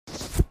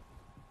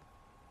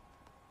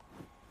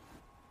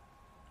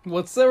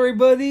What's up,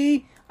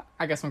 everybody?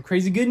 I got some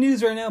crazy good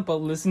news right now, but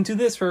listen to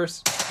this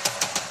first.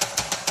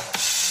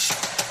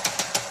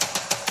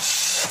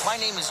 My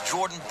name is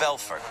Jordan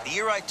Belfort. The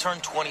year I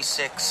turned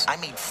 26, I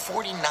made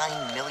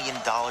 $49 million,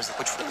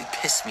 which really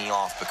pissed me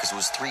off because it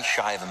was 3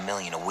 shy of $1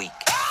 million a week.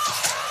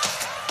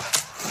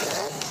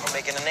 We're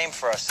making a name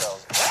for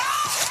ourselves.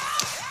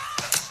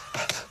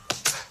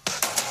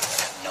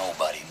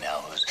 Nobody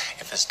knows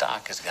if the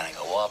stock is going to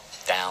go up,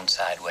 down,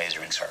 sideways,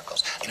 or in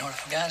circles. You know what a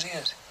Fugazi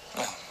is?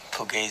 Oh,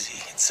 Fugazi.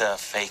 It's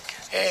fake.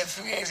 Yeah,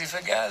 Fugazi,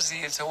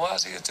 Fugazi. It's a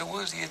wazi, it's a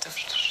woozy, it's a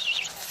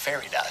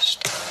fairy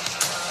dust.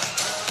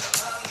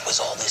 Was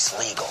all this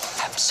legal?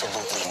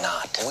 Absolutely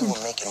not. We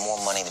were making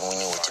more money than we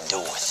knew what to do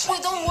with.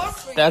 Well, don't work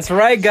for That's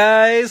right,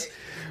 guys.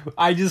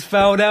 I just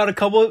found out a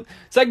couple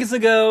seconds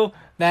ago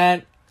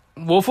that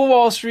Wolf of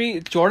Wall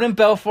Street, Jordan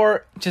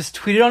Belfort, just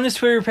tweeted on his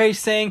Twitter page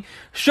saying,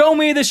 "Show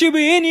me the should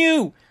be in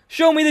you!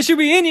 Show me the should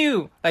be in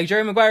you!" Like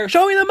Jerry Maguire,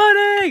 "Show me the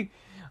money!"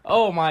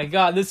 Oh my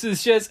god, this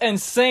is just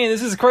insane.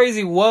 This is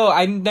crazy. Whoa,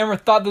 I never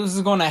thought this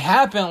was going to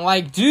happen.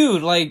 Like,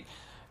 dude, like,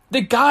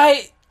 the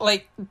guy,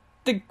 like,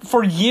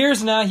 for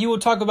years now, he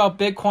would talk about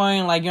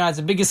Bitcoin, like, it's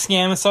the biggest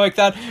scam and stuff like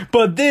that.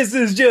 But this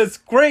is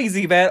just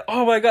crazy, man.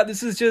 Oh my god,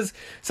 this is just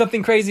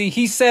something crazy.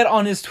 He said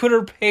on his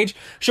Twitter page,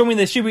 "Show me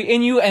the Shiba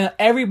Inu," and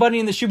everybody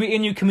in the Shiba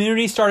Inu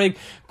community started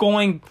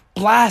going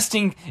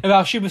blasting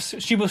about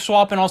Shiba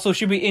Swap and also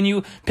Shiba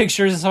Inu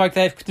pictures and stuff like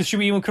that, the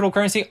Shiba Inu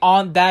cryptocurrency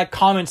on that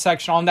comment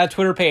section, on that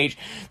Twitter page.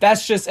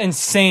 That's just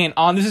insane.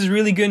 This is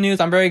really good news.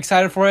 I'm very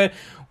excited for it.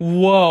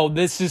 Whoa,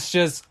 this is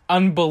just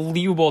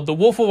unbelievable. The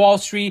Wolf of Wall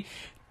Street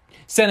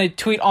sent a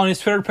tweet on his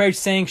Twitter page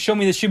saying, "Show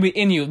me the Shiba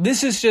Inu."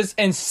 This is just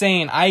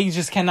insane. I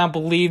just cannot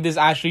believe this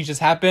actually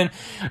just happened.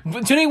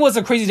 But today was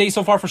a crazy day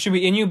so far for Shiba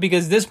Inu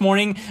because this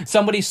morning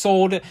somebody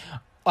sold,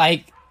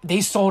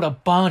 they sold a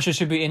bunch of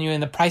Shiba Inu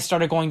and the price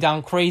started going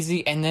down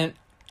crazy. And then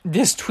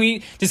this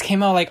tweet just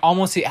came out like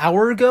almost an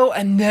hour ago,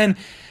 and then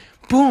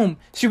boom,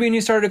 Shiba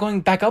Inu started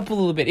going back up a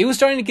little bit. It was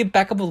starting to get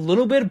back up a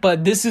little bit,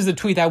 but this is the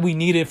tweet that we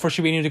needed for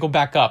Shiba Inu to go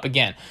back up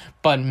again.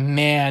 But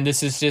man,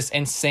 this is just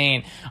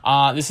insane.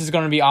 This is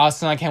going to be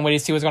awesome. I can't wait to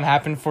see what's going to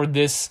happen for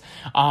this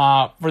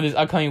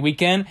upcoming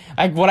weekend.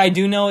 Like, what I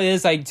do know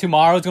is, like,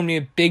 tomorrow is going to be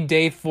a big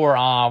day for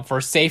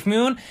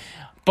SafeMoon.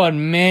 But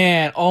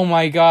man, oh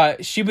my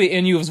god, Shiba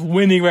Inu is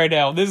winning right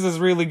now. This is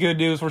really good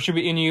news for Shiba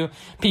Inu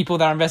people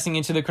that are investing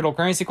into the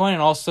cryptocurrency coin,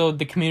 and also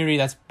the community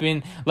that's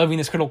been loving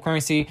this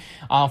cryptocurrency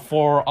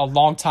for a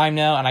long time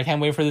now. And I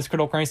can't wait for this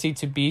cryptocurrency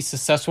to be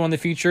successful in the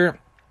future.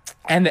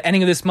 And the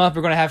ending of this month,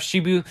 we're going to have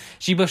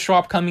Shiba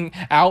Swap coming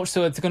out,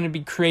 so it's going to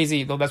be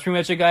crazy. Though that's pretty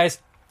much it, guys.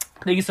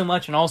 Thank you so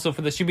much. And also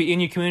for the Shiba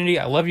Inu community,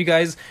 I love you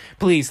guys.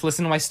 Please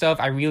listen to my stuff.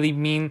 I really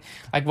mean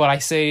like what I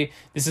say.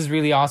 This is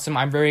really awesome.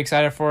 I'm very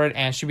excited for it.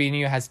 And Shiba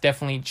Inu has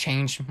definitely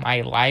changed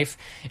my life.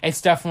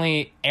 It's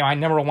definitely my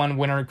number one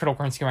winner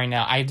cryptocurrency right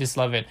now. I just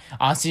love it.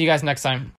 I'll see you guys next time.